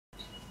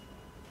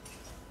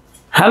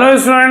Hello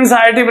students,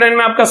 IT brain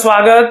में आपका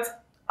स्वागत।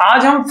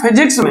 आज हम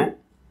फिजिक्स में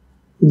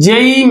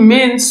जेई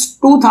मेंस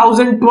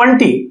 2020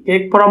 के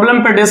एक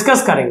प्रॉब्लम पे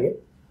डिस्कस करेंगे।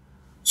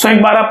 सो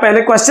एक बार आप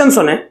पहले क्वेश्चन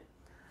सुने।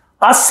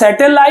 A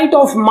satellite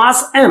of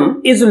mass m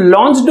is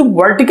launched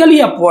vertically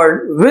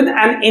upward with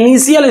an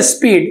initial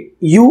speed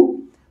u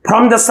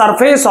from the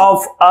surface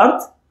of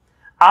earth.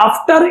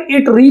 After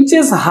it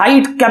reaches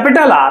height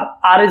capital R,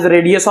 R is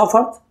radius of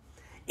earth,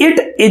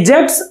 it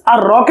ejects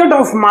a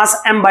rocket of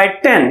mass m by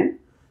 10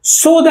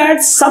 so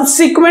that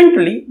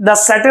subsequently the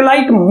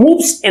satellite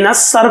moves in a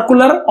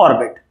circular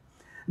orbit.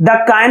 The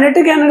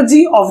kinetic energy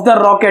of the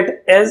rocket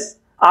is,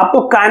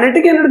 आपको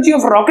kinetic energy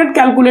of rocket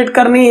calculate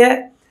करनी है।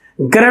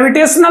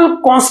 Gravitational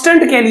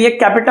constant के लिए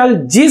capital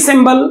G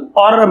symbol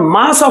और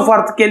mass of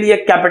earth के लिए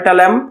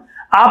capital M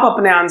आप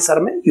अपने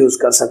आंसर में यूज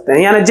कर सकते हैं।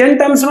 यानी जिन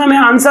टर्म्स में हमें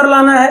आंसर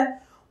लाना है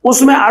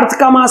उसमें अर्थ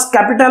का मास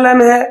कैपिटल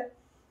M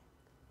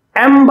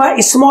है,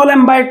 स्मॉल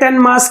m by 10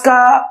 मास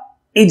का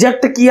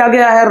इजेक्ट किया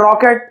गया है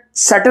रॉकेट,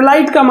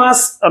 सैटेलाइट का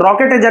मास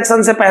रॉकेट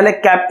इजेक्शन से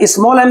पहले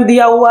स्मॉल m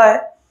दिया हुआ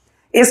है,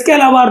 इसके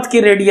अलावा अर्थ की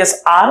रेडियस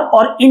r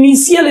और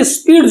इनिशियल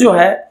स्पीड जो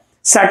है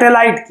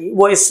सैटेलाइट की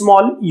वो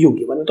स्मॉल u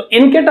की बने। तो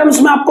इनके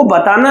टर्म्स में आपको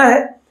बताना है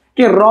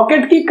कि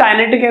रॉकेट की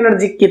काइनेटिक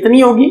एनर्जी कितनी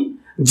होगी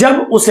जब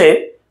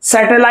उसे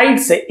सैटेलाइट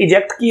से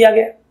इजेक्ट किया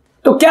गया।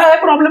 तो क्या है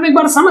प्रॉब्लम, एक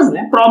बार समझ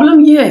लें।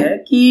 प्रॉब्लम ये है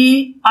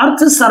कि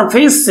अर्थ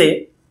सरफेस से,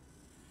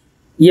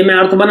 ये मैं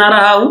अर्थ बना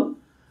रहा हूं,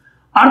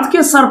 अर्थ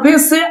के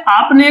सरफेस से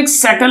आपने एक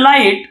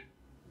सैटेलाइट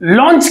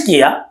लॉन्च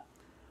किया।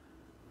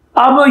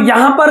 अब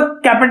यहां पर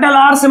कैपिटल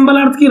आर सिंबल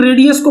अर्थ की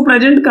रेडियस को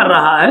प्रेजेंट कर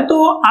रहा है।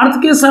 तो अर्थ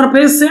के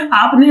सरफेस से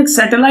आपने एक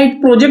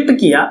सैटेलाइट प्रोजेक्ट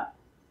किया,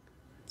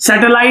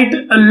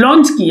 सैटेलाइट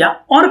लॉन्च किया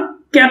और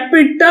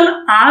कैपिटल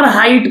आर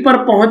हाइट पर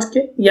पहुंच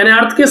के, यानी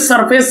अर्थ के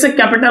सरफेस से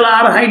कैपिटल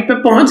आर हाइट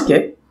पर पहुंच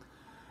के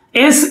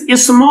इस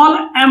स्मॉल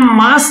m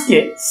मास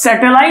के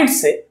सैटेलाइट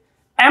से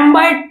m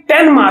by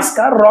 10 मास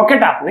का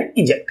रॉकेट आपने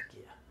इजेक्ट किया।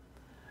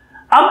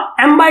 अब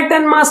m by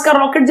 10 मास का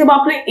रॉकेट जब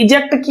आपने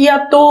इजेक्ट किया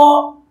तो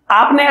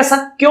आपने ऐसा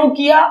क्यों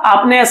किया?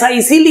 आपने ऐसा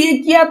इसीलिए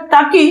किया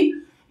ताकि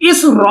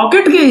इस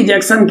रॉकेट के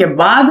इजेक्शन के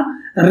बाद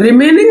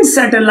रिमेनिंग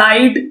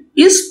सैटेलाइट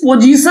इस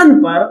पोजीशन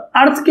पर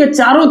अर्थ के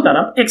चारों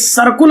तरफ एक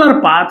सर्कुलर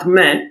पाथ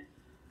में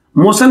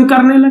मोशन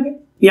करने लगे।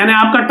 यानी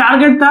आपका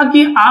टारगेट था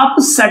कि आप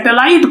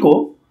सैटेलाइट को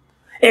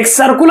एक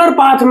सर्कुलर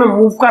पाथ में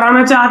मूव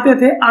कराना चाहते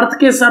थे अर्थ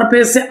के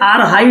सरफेस से r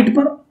हाइट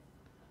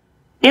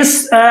पर।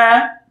 इस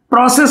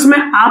प्रोसेस में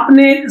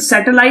आपने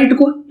सैटेलाइट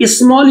को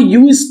स्मॉल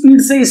u स्पीड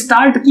से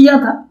स्टार्ट किया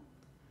था।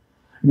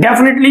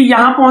 डेफिनेटली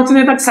यहां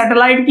पहुंचने तक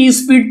सैटेलाइट की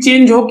स्पीड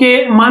चेंज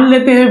होके मान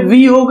लेते हैं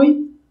v हो गई।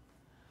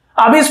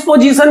 अब इस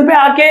पोजीशन पे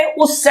आके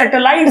उस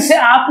सैटेलाइट से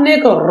आपने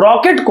एक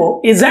रॉकेट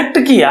को इजेक्ट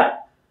किया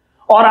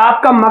और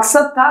आपका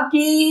मकसद था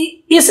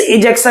कि इस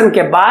इजेक्शन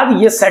के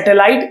बाद ये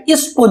सैटेलाइट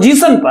इस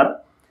पोजीशन पर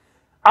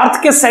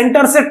अर्थ के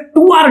सेंटर से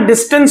 2r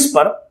डिस्टेंस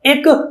पर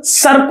एक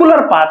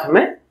सर्कुलर पाथ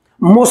में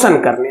मोशन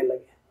करने लगे।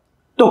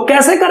 तो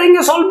कैसे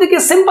करेंगे सॉल्व? देखिए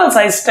सिंपल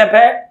सा स्टेप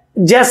है,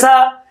 जैसा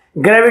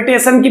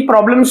ग्रेविटेशन की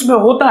प्रॉब्लम्स में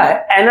होता है,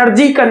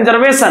 एनर्जी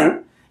कंजर्वेशन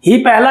ही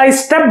पहला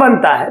स्टेप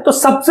बनता है। तो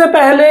सबसे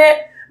पहले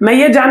मैं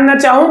ये जानना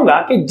चाहूंगा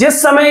कि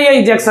जिस समय ये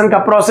इजेक्शन का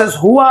प्रोसेस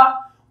हुआ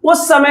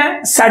उस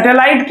समय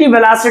सैटेलाइट की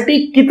वेलोसिटी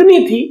कितनी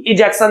थी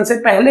इजेक्शन से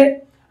पहले,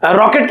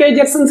 रॉकेट के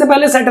इजेक्शन से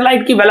पहले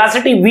सैटेलाइट की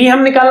वेलोसिटी v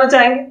हम निकालना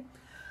चाहेंगे।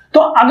 तो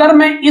अगर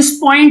मैं इस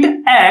पॉइंट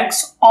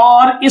x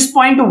और इस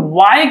पॉइंट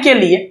y के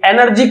लिए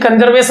एनर्जी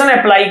कंजर्वेशन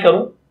अप्लाई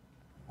करूं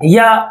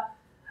या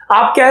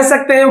आप कह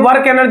सकते हैं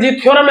वर्क एनर्जी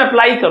थ्योरम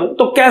अप्लाई करूं,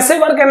 तो कैसे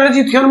वर्क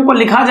एनर्जी थ्योरम को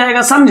लिखा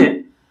जाएगा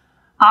समझे।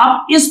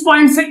 आप इस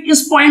पॉइंट से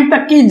इस पॉइंट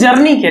तक की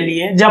जर्नी के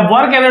लिए जब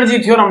वर्क एनर्जी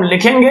थ्योरम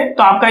लिखेंगे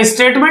तो आपका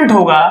स्टेटमेंट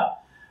होगा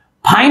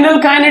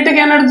फाइनल काइनेटिक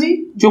एनर्जी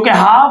जो कि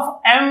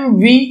हाफ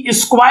mv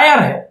स्क्वायर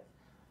है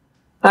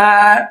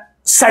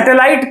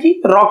सैटेलाइट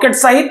की, रॉकेट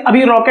सहित,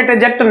 अभी रॉकेट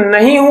इजेक्ट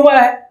नहीं हुआ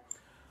है,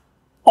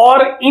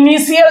 और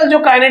इनिशियल जो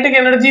काइनेटिक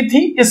एनर्जी थी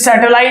इस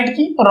सैटेलाइट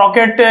की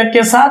रॉकेट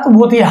के साथ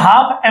वो थी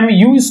हाफ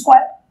mu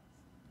स्क्वायर।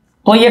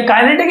 तो ये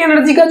काइनेटिक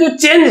एनर्जी का जो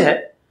चेंज है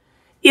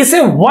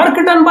इसे work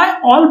done by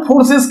all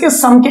forces के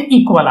सम के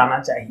इक्वल आना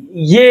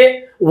चाहिए।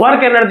 ये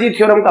वर्क एनर्जी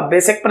थ्योरम का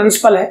बेसिक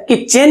प्रिंसिपल है कि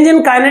चेंज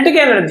इन काइनेटिक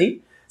एनर्जी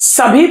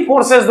सभी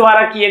फोर्सेस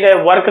द्वारा किए गए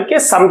वर्क के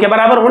सम के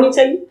बराबर होनी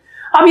चाहिए।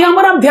 अब यहां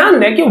पर आप ध्यान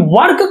दें कि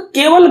वर्क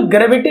केवल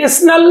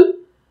ग्रेविटेशनल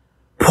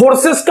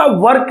फोर्सेस का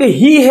वर्क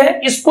ही है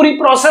इस पूरी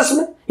प्रोसेस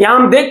में। यहां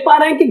हम देख पा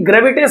रहे हैं कि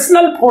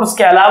ग्रेविटेशनल फोर्स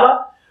के अलावा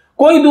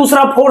कोई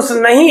दूसरा फोर्स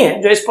नहीं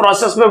है जो इस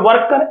प्रोसेस में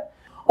वर्क करे।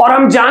 और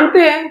हम जानते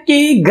हैं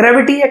कि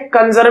ग्रेविटी एक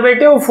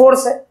कंजर्वेटिव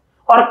फोर्स है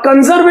और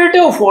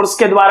कंजर्वेटिव फोर्स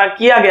के द्वारा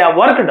किया गया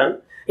वर्क डन,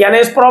 यानी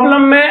इस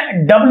प्रॉब्लम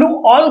में W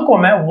ऑल को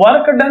मैं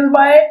work done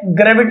by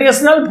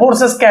gravitational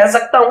forces कह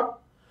सकता हूं।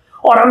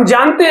 और हम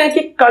जानते हैं कि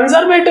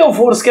कंजर्वेटिव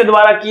फोर्स के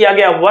द्वारा किया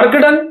गया वर्क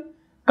डन,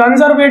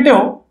 कंजर्वेटिव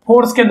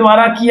फोर्स के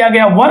द्वारा किया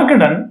गया वर्क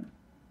डन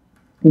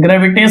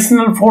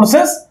ग्रेविटेशनल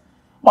फोर्सेस,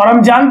 और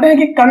हम जानते हैं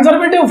कि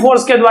कंजर्वेटिव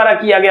फोर्स के द्वारा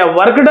किया गया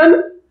work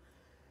done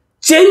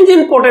change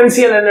in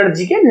potential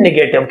energy के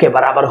नेगेटिव के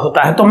बराबर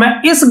होता है। तो मैं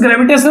इस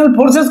ग्रेविटेशनल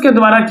फोर्सेस के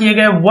द्वारा किए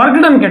गए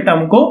वर्क डन के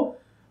टर्म को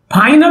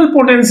final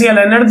potential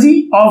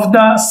energy of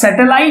the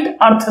satellite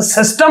earth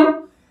system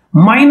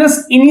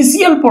minus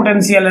initial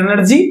potential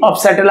energy of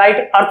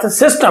satellite earth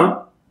system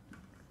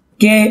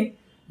के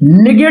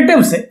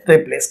नेगेटिव से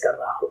रिप्लेस कर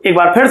रहा हूं। एक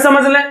बार फिर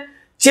समझ लें,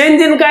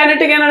 change in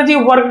kinetic energy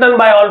work done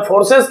by all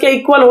forces के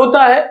इक्वल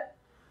होता है।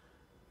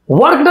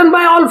 Work done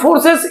by all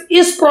forces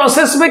इस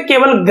प्रोसेस में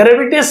केवल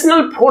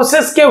ग्रेविटेशनल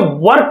फोर्सेस के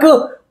वर्क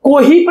को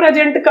ही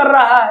प्रेजेंट कर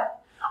रहा है,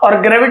 और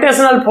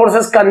ग्रेविटेशनल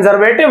फोर्सेस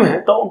कंजर्वेटिव है,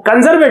 तो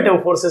कंजर्वेटिव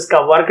फोर्सेस का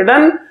work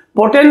done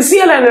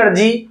potential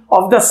energy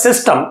of the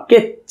system के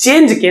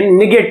चेंज के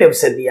नेगेटिव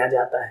से दिया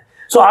जाता है।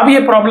 सो अब ये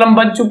प्रॉब्लम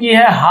बन चुकी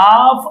है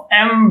half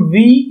M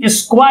we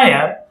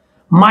square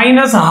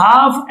minus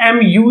half M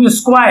you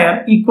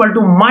square equal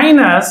to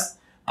minus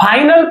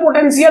final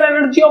potential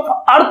energy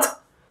of earth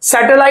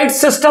satellite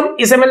system.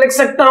 इसे मैं लिख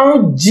सकता हूं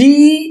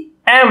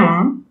GM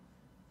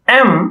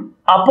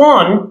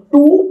upon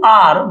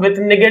 2R with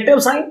negative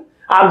sign.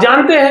 आप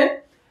जानते हैं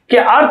कि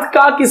अर्थ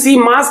का किसी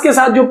मास के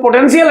साथ जो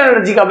पोटेंशियल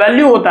एनर्जी का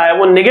वैल्यू होता है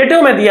वो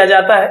नेगेटिव में दिया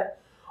जाता है,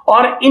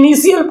 और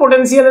इनिशियल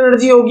पोटेंशियल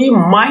एनर्जी होगी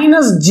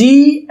माइनस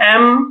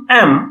GM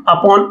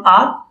अपॉन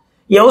R।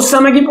 यह उस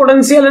समय की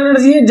पोटेंशियल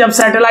एनर्जी है जब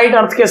सैटेलाइट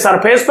अर्थ के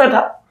सरफेस पे था।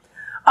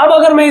 अब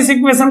अगर मैं इस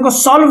इक्वेशन को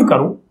सॉल्व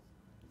करूं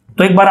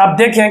तो एक बार आप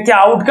देखें क्या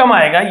आउटकम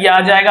आएगा। यह आ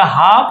जाएगा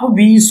half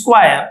we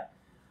square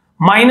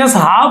minus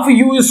half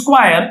you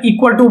square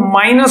equal to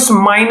minus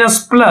minus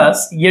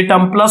plus, ये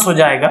टर्म प्लस हो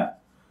जाएगा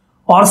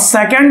और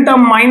सेकेंड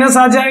टर्म माइनस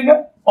आ जाएगा,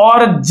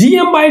 और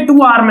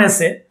GM/2R में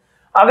से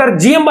अगर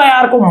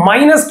GM/R को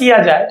माइनस किया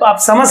जाए तो आप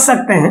समझ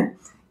सकते हैं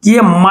कि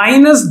ये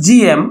माइनस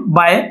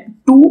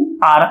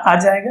GM/2R आ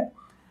जाएगा।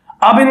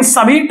 अब इन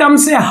सभी टर्म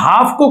से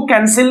हाफ को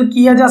कैंसिल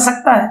किया जा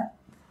सकता है,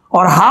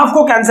 और हाफ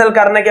को कैंसिल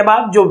करने के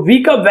बाद जो v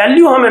का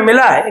वैल्यू हमें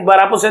मिला है, एक बार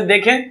आप उसे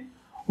देखें,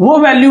 वो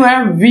वैल्यू है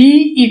v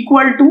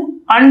equal to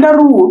under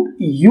root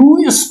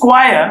you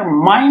square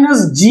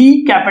minus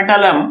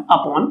GM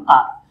upon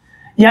R।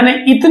 यानी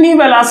इतनी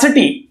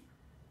वेलोसिटी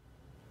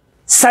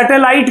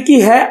सैटेलाइट की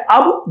है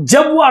अब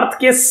जब वो अर्थ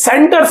के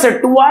सेंटर से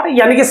 2R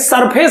यानी कि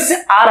सरफेस से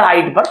R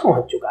हाइट पर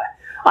पहुंच चुका है।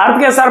 अर्थ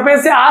के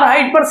सरफेस से R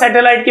हाइट पर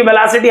सैटेलाइट की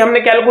वेलोसिटी हमने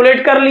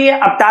कैलकुलेट कर ली है।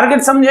 अब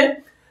टारगेट समझे,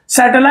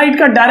 सैटेलाइट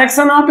का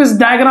डायरेक्शन आप इस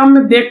डायग्राम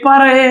में देख पा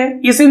रहे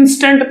हैं इस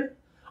इंस्टेंट,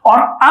 और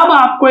अब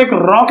आपको एक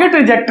रॉकेट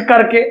इजेक्ट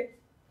करके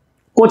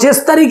कुछ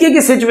इस तरीके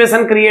की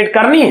सिचुएशन क्रिएट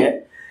करनी है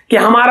कि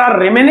हमारा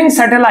रिमेनिंग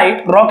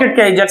सैटेलाइट रॉकेट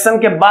के इजेक्शन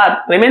के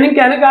बाद, रिमेनिंग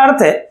कहने का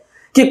अर्थ है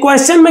कि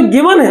क्वेश्चन में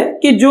गिवन है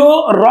कि जो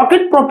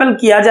रॉकेट प्रोपेल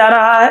किया जा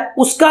रहा है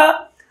उसका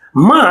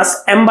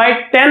मास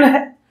m/10 है,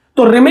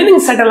 तो रिमेनिंग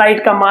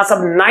सैटेलाइट का मास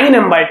अब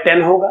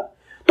 9m/10 होगा।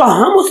 तो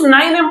हम उस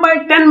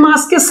 9m/10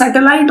 मास के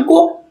सैटेलाइट को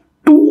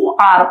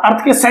 2R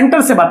अर्थ के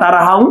सेंटर से बता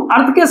रहा हूं,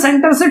 अर्थ के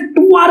सेंटर से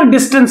 2R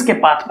डिस्टेंस के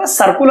पाथ पर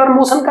सर्कुलर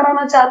मोशन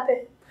कराना चाहते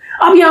हैं।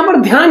 अब यहां पर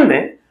ध्यान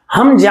दें,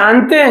 हम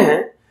जानते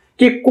हैं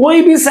कि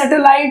कोई भी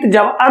सैटेलाइट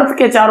जब अर्थ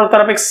के चारों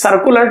तरफ एक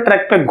सर्कुलर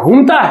ट्रैक पे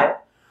घूमता है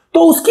तो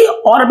उसकी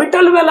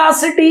ऑर्बिटल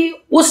वेलोसिटी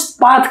उस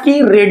पाथ की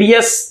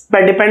रेडियस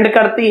पे डिपेंड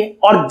करती है,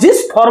 और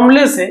जिस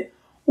फॉर्मूले से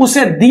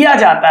उसे दिया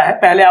जाता है,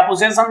 पहले आप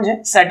उसे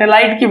समझें।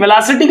 सैटेलाइट की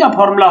वेलोसिटी का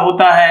फॉर्मूला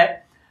होता है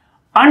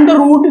under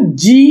root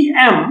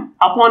GM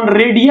upon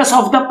radius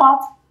of the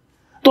path.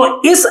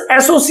 तो इस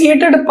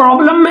एसोसिएटेड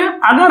प्रॉब्लम में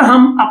अगर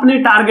हम अपने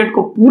टारगेट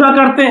को पूरा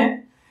करते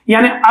हैं,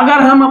 यानी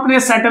अगर हम अपने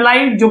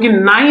सैटेलाइट जो कि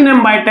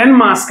 9m/10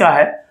 मास का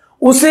है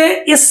उसे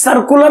इस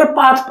सर्कुलर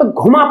पाथ पर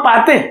घुमा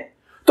पाते हैं,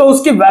 तो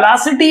उसकी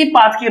वेलोसिटी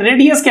पाथ की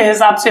रेडियस के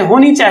हिसाब से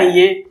होनी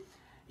चाहिए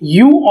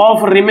u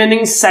of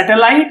remaining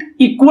satellite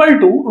equal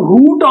to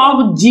root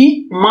of g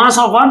mass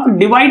of earth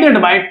divided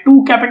by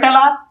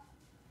 2R।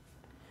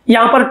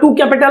 यहां पर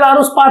 2R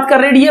उस पाथ का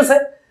रेडियस है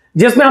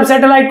जिसमें आप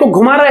सैटेलाइट को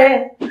घुमा रहे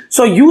हैं।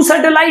 सो u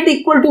satellite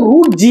equal to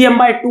root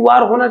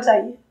GM/2R होना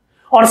चाहिए,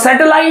 और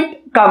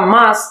सैटेलाइट का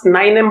मास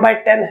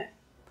 9m/10 है।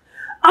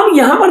 अब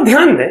यहां पर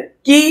ध्यान दें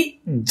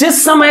कि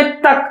जिस समय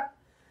तक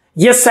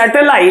यह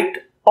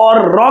सैटेलाइट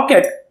और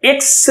रॉकेट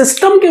एक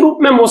सिस्टम के रूप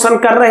में मोशन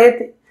कर रहे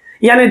थे,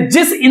 यानी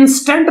जिस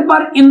इंस्टेंट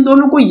पर इन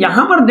दोनों को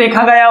यहां पर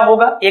देखा गया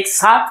होगा एक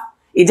साथ,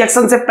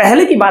 इजेक्शन से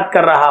पहले की बात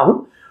कर रहा हूं,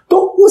 तो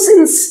उस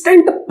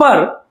इंस्टेंट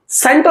पर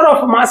सेंटर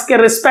ऑफ मास के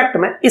रिस्पेक्ट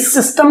में इस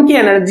सिस्टम की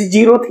एनर्जी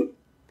 0 थी।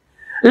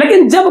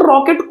 लेकिन जब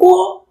रॉकेट को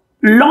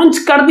लॉन्च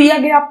कर दिया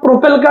गया,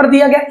 प्रोपेल कर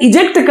दिया गया,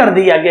 इजेक्ट कर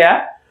दिया गया,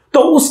 तो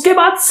उसके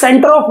बाद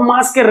सेंटर ऑफ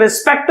मास के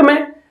रिस्पेक्ट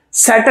में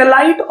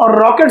सैटेलाइट और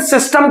रॉकेट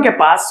सिस्टम के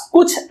पास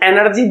कुछ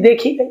एनर्जी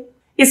देखी गई।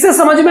 इससे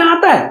समझ में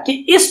आता है कि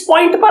इस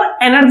पॉइंट पर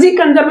एनर्जी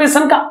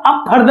कंजर्वेशन का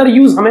अब फर्दर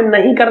यूज हमें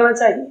नहीं करना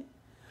चाहिए,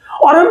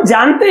 और हम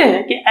जानते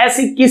हैं कि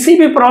ऐसी किसी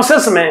भी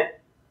प्रोसेस में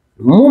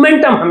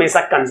मोमेंटम हमेशा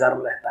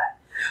कंजर्व रहता है।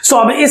 सो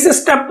अब इस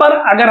स्टेप पर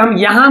अगर हम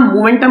यहां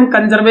मोमेंटम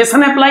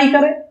कंजर्वेशन अप्लाई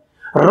करें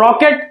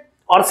रॉकेट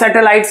और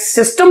सैटेलाइट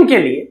सिस्टम के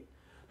लिए,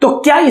 तो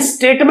क्या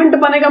स्टेटमेंट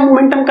बनेगा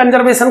मोमेंटम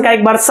कंजर्वेशन का,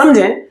 एक बार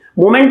समझें।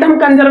 मोमेंटम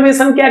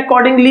कंजर्वेशन के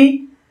अकॉर्डिंगली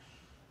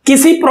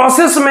किसी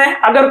प्रोसेस में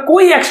अगर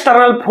कोई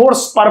एक्सटर्नल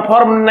फोर्स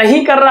परफॉर्म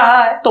नहीं कर रहा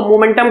है तो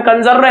मोमेंटम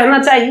कंजर्व रहना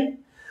चाहिए।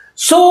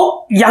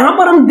 सो यहां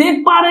पर हम देख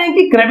पा रहे हैं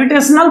कि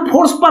ग्रेविटेशनल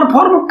फोर्स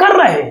परफॉर्म कर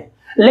रहे हैं,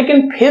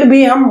 लेकिन फिर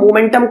भी हम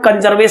मोमेंटम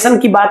कंजर्वेशन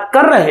की बात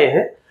कर रहे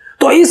हैं,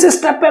 तो इस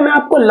स्टेप पे मैं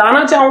आपको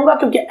लाना चाहूंगा,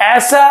 क्योंकि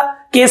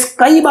ऐसा केस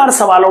कई बार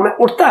सवालों में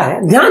उठता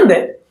है। ध्यान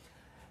दें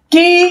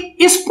कि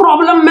इस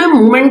प्रॉब्लम में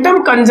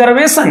मोमेंटम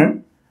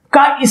कंजर्वेशन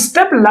का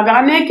स्टेप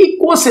लगाने की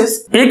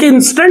कोशिश एक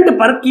इंस्टेंट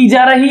पर की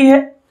जा रही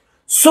है।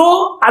 सो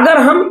अगर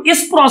हम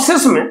इस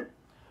प्रोसेस में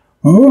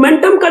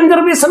मोमेंटम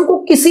कंजर्वेशन को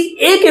किसी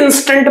एक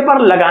इंस्टेंट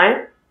पर लगाएं,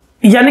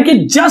 यानी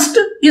कि जस्ट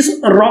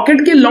इस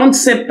रॉकेट के लॉन्च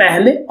से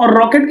पहले और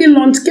रॉकेट के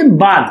लॉन्च के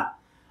बाद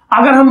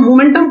अगर हम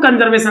मोमेंटम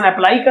कंजर्वेशन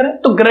अप्लाई करें,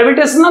 तो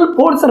ग्रेविटेशनल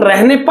फोर्स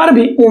रहने पर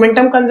भी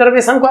मोमेंटम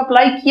कंजर्वेशन को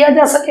अप्लाई किया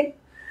जा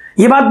सके।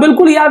 यह बात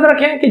बिल्कुल याद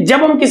रखें कि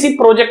जब हम किसी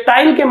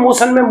प्रोजेक्टाइल के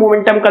मोशन में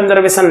मोमेंटम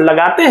कंजर्वेशन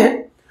लगाते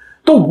हैं,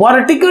 तो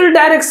वर्टिकल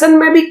डायरेक्शन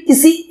में भी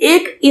किसी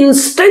एक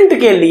इंस्टेंट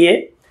के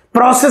लिए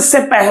प्रोसेस से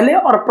पहले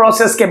और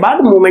प्रोसेस के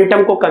बाद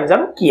मोमेंटम को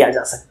कंजर्व किया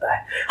जा सकता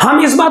है। हम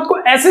इस बात को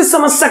ऐसे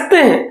समझ सकते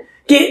हैं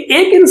कि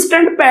एक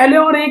इंस्टेंट पहले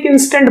और एक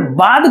इंस्टेंट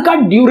बाद का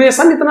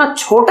ड्यूरेशन इतना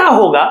छोटा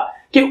होगा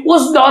कि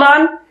उस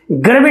दौरान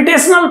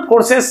ग्रेविटेशनल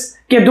फोर्सेस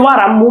के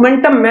द्वारा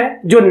मोमेंटम में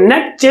जो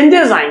नेट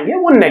चेंजेस आएंगे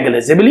वो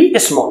नेग्लिजिबली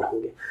स्मॉल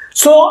होंगे।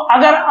 सो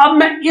अगर अब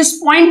मैं इस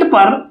पॉइंट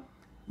पर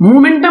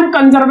मोमेंटम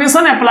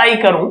कंजर्वेशन अप्लाई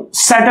करूं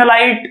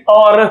सैटेलाइट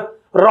और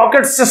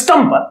रॉकेट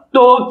सिस्टम पर,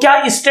 तो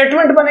क्या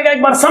स्टेटमेंट बनेगा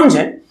एक बार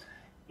समझें।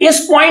 इस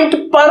पॉइंट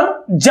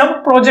पर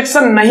जब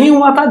प्रोजेक्शन नहीं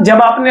हुआ था,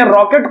 जब आपने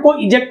रॉकेट को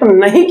इजेक्ट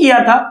नहीं किया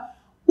था,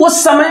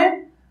 उस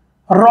समय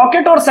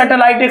रॉकेट और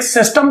सैटेलाइट एक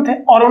सिस्टम थे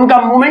और उनका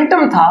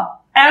मोमेंटम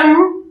था m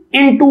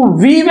इंटू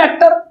वी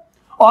वेक्टर।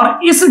 और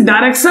इस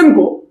डायरेक्शन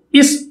को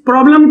इस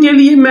प्रॉब्लम के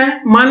लिए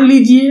मैं मान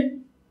लीजिए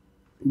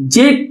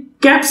जे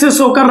कैप से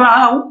शो कर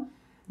रहा हूं,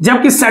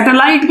 जबकि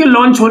सैटेलाइट के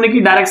लॉन्च होने की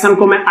डायरेक्शन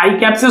को मैं आई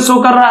कैप से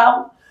शो कर रहा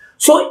हूं।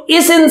 सो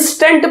इस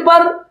इंस्टेंट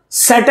पर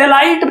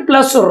सैटेलाइट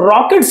प्लस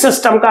रॉकेट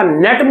सिस्टम का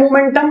नेट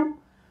मोमेंटम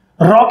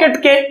रॉकेट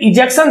के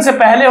इजेक्शन से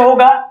पहले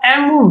होगा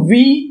एम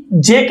वी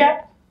जे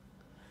कैप,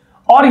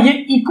 और ये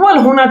इक्वल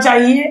होना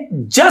चाहिए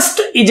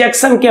जस्ट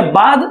इजेक्शन के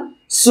बाद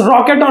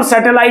रॉकेट और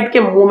सैटेलाइट के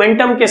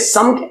मोमेंटम के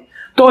सम के।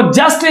 तो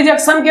जस्ट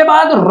इजेक्शन के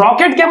बाद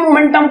रॉकेट के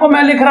मोमेंटम को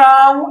मैं लिख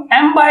रहा हूं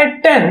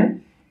m/10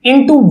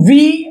 इंटू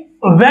वी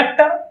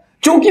वेक्टर।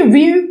 चूंकि v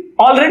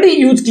ऑलरेडी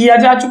यूज किया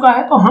जा चुका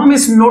है, तो हम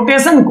इस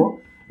नोटेशन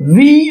को v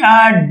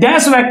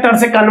डैश वेक्टर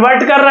से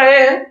कन्वर्ट कर रहे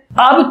हैं।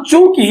 अब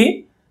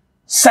चूंकि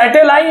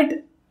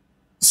सैटेलाइट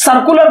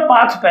सर्कुलर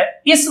पाथ पे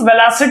इस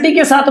वेलोसिटी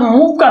के साथ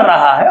मूव कर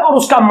रहा है और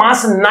उसका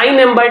मास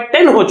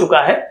 9m/10 हो चुका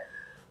है,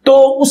 तो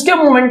उसके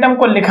मोमेंटम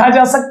को लिखा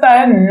जा सकता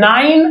है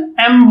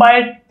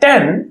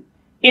 9m/10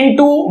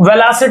 into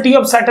velocity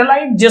of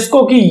satellite,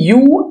 जिसको कि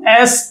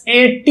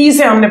USAT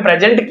से हमने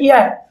प्रेजेंट किया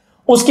है।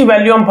 उसकी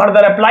वैल्यू हम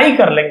फर्दर अप्लाई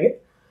कर लेंगे,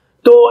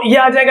 तो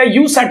यह आ जाएगा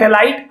U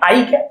सैटेलाइट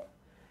आई कैप।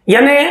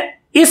 यानी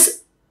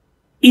इस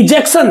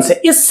इजेक्शन से,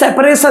 इस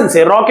सेपरेशन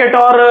से, रॉकेट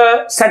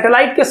और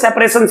सैटेलाइट के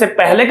सेपरेशन से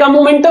पहले का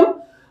मोमेंटम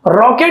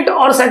रॉकेट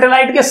और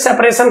सैटेलाइट के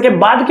सेपरेशन के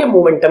बाद के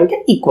मोमेंटम के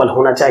इक्वल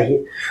होना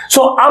चाहिए।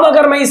 सो अब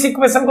अगर मैं इस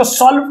इक्वेशन को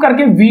सॉल्व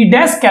करके v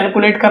डैश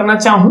कैलकुलेट करना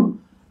चाहूं,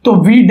 तो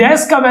v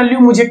डैश का वैल्यू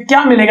मुझे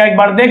क्या मिलेगा एक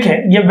बार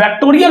देखें। ये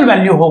वेक्टोरियल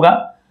वैल्यू होगा,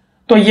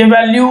 तो ये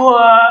वैल्यू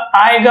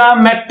आएगा,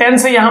 मैं 10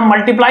 से यहां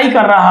मल्टीप्लाई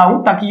कर रहा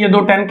हूं ताकि ये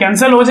दो 10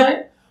 कैंसिल हो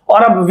जाए,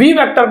 और अब v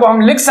वेक्टर को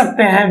हम लिख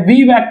सकते हैं v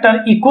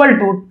vector equal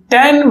to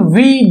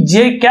 10v j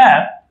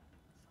cap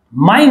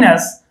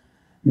minus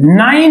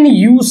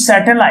 9u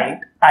satellite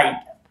I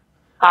cap.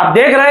 आप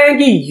देख रहे हैं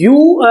कि u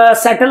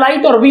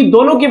सैटेलाइट और v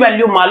दोनों की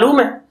वैल्यू मालूम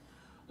है,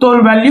 तो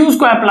उन वैल्यूज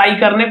को अप्लाई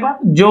करने पर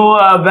जो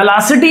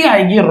वेलोसिटी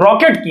आएगी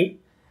रॉकेट की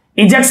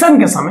इजेक्शन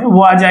के समय,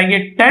 वो आ जाएगी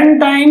 10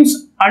 टाइम्स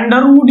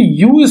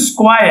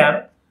 √u²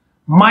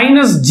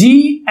 माइनस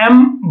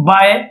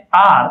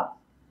gm/r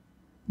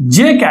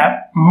जे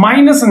cap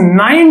minus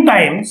 9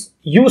 times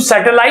u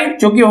satellite,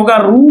 जो कि होगा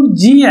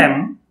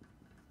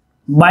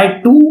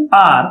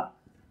 √gm/2r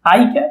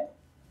आई कैप।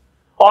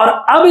 और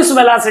अब इस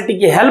वेलोसिटी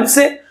की हेल्प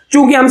से,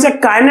 चूंकि हमसे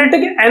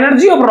काइनेटिक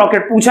एनर्जी ऑफ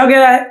रॉकेट पूछा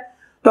गया है,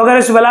 तो अगर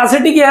इस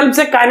वेलोसिटी की हेल्प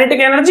से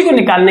काइनेटिक एनर्जी को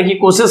निकालने की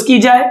कोशिश की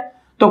जाए,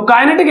 तो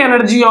काइनेटिक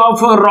एनर्जी ऑफ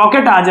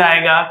रॉकेट आ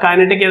जाएगा,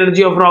 kinetic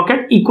energy of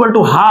rocket equal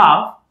to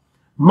half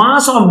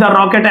mass of the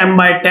rocket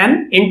m/10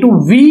 into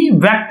V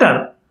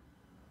vector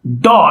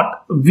dot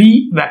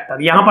V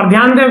vector. यहां पर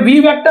ध्यान दें, V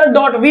vector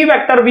dot V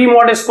vector V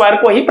mod square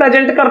को ही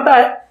प्रेजेंट करता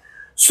है।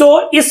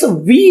 सो इस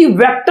V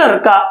vector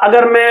का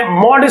अगर मैं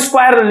मॉड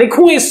स्क्वायर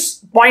लिखूं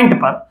इस पॉइंट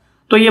पर,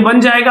 तो ये बन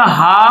जाएगा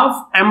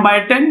हाफ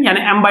m/10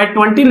 यानी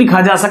m/20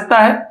 लिखा जा सकता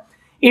है,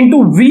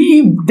 into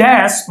we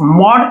dash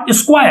mod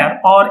square,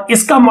 और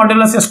इसका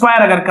मॉड्यूलस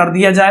स्क्वायर अगर कर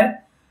दिया जाए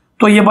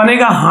तो ये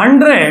बनेगा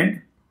 100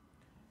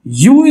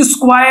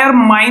 u²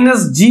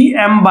 minus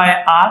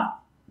gm/r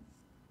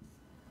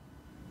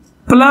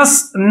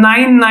plus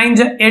 9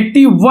 9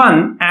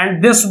 81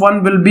 and this one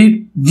will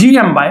be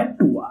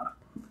gm/2r।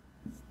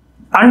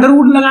 Under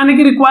root लगाने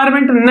की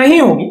रिक्वायरमेंट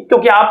नहीं होगी,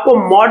 क्योंकि आपको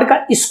मॉड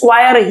का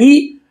स्क्वायर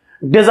ही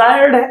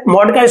डिजायर्ड है।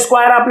 मॉड का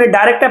स्क्वायर आपने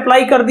डायरेक्ट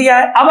अप्लाई कर दिया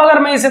है। अब अगर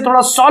मैं इसे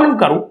थोड़ा सॉल्व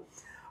करूं,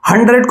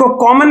 100 को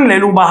कॉमन ले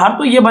लूं बाहर,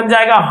 तो ये बन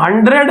जाएगा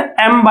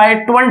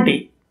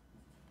 100m/20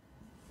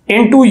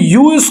 into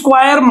you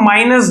square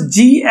minus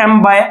G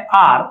M bye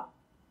are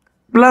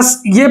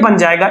plus ये बन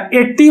जाएगा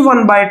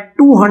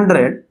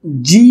 81/200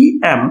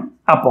 जी एम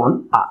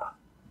अपॉन आर।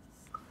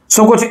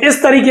 सो कुछ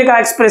इस तरीके का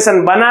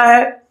एक्सप्रेशन बना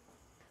है।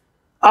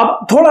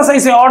 अब थोड़ा सा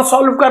इसे और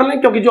सॉल्व कर लें,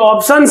 क्योंकि जो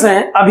ऑप्शंस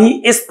हैं अभी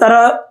इस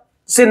तरह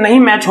से नहीं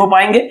मैच हो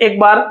पाएंगे। एक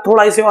बार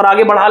थोड़ा इसे और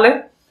आगे बढ़ा लें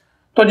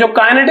तो जो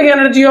काइनेटिक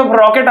एनर्जी ऑफ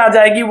रॉकेट आ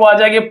जाएगी वो आ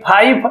जाएगी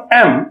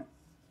 5m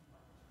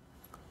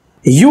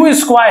यू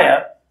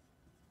स्क्वायर,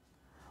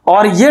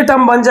 और ये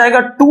टर्म बन जाएगा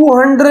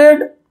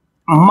 200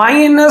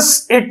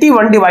 माइनस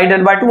 81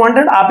 डिवाइडेड बाय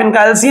 200। आप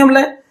इनका एलसीएम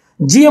लें,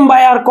 जीएम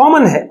बाय आर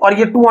कॉमन है और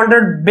ये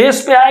 200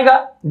 बेस पे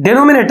आएगा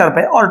डिनोमिनेटर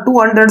पे, और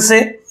 200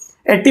 से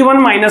 81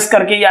 माइनस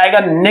करके ये आएगा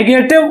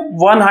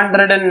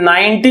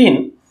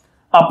 -119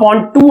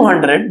 upon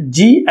 200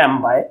 G M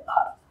bye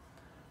are.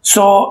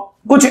 सो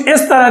कुछ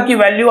इस तरह की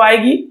वैल्यू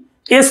आएगी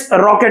इस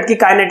रॉकेट की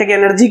काइनेटिक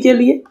एनर्जी के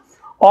लिए।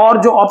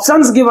 और जो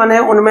ऑप्शंस गिवन है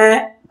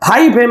उनमें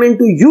 5m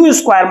into you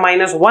square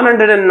minus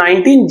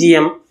 119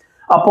 GM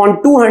upon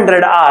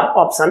 200 are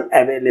option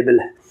available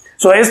है।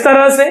 सो इस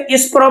तरह से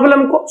इस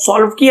प्रॉब्लम को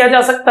सॉल्व किया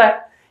जा सकता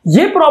है।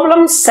 यह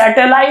प्रॉब्लम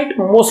सैटेलाइट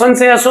मोशन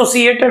से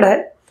एसोसिएटेड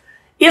है।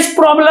 इस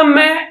प्रॉब्लम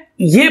में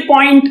यह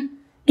पॉइंट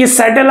कि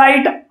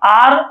सैटेलाइट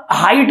आर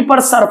हाइट पर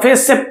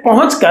सरफेस से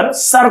पहुंचकर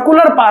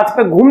सर्कुलर पाथ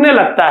पे घूमने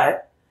लगता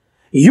है,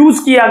 यूज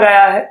किया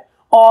गया है।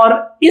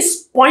 और इस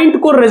पॉइंट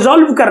को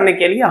रिजॉल्व करने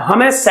के लिए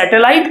हमें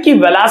सैटेलाइट की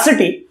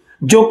वेलोसिटी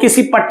जो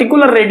किसी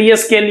पर्टिकुलर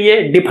रेडियस के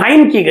लिए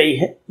डिफाइन की गई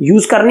है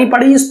यूज करनी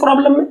पड़ी इस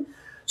प्रॉब्लम में।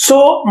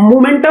 सो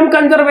मोमेंटम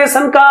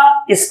कंजर्वेशन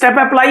का स्टेप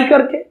अप्लाई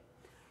करके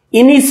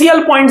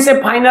इनिशियल पॉइंट से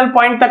फाइनल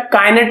पॉइंट तक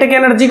काइनेटिक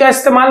एनर्जी का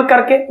इस्तेमाल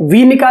करके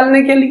v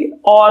निकालने के लिए,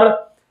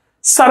 और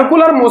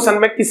सर्कुलर मोशन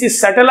में किसी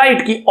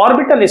सैटेलाइट की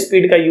ऑर्बिटल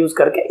स्पीड का यूज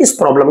करके इस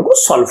प्रॉब्लम को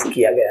सॉल्व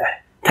किया गया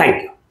है।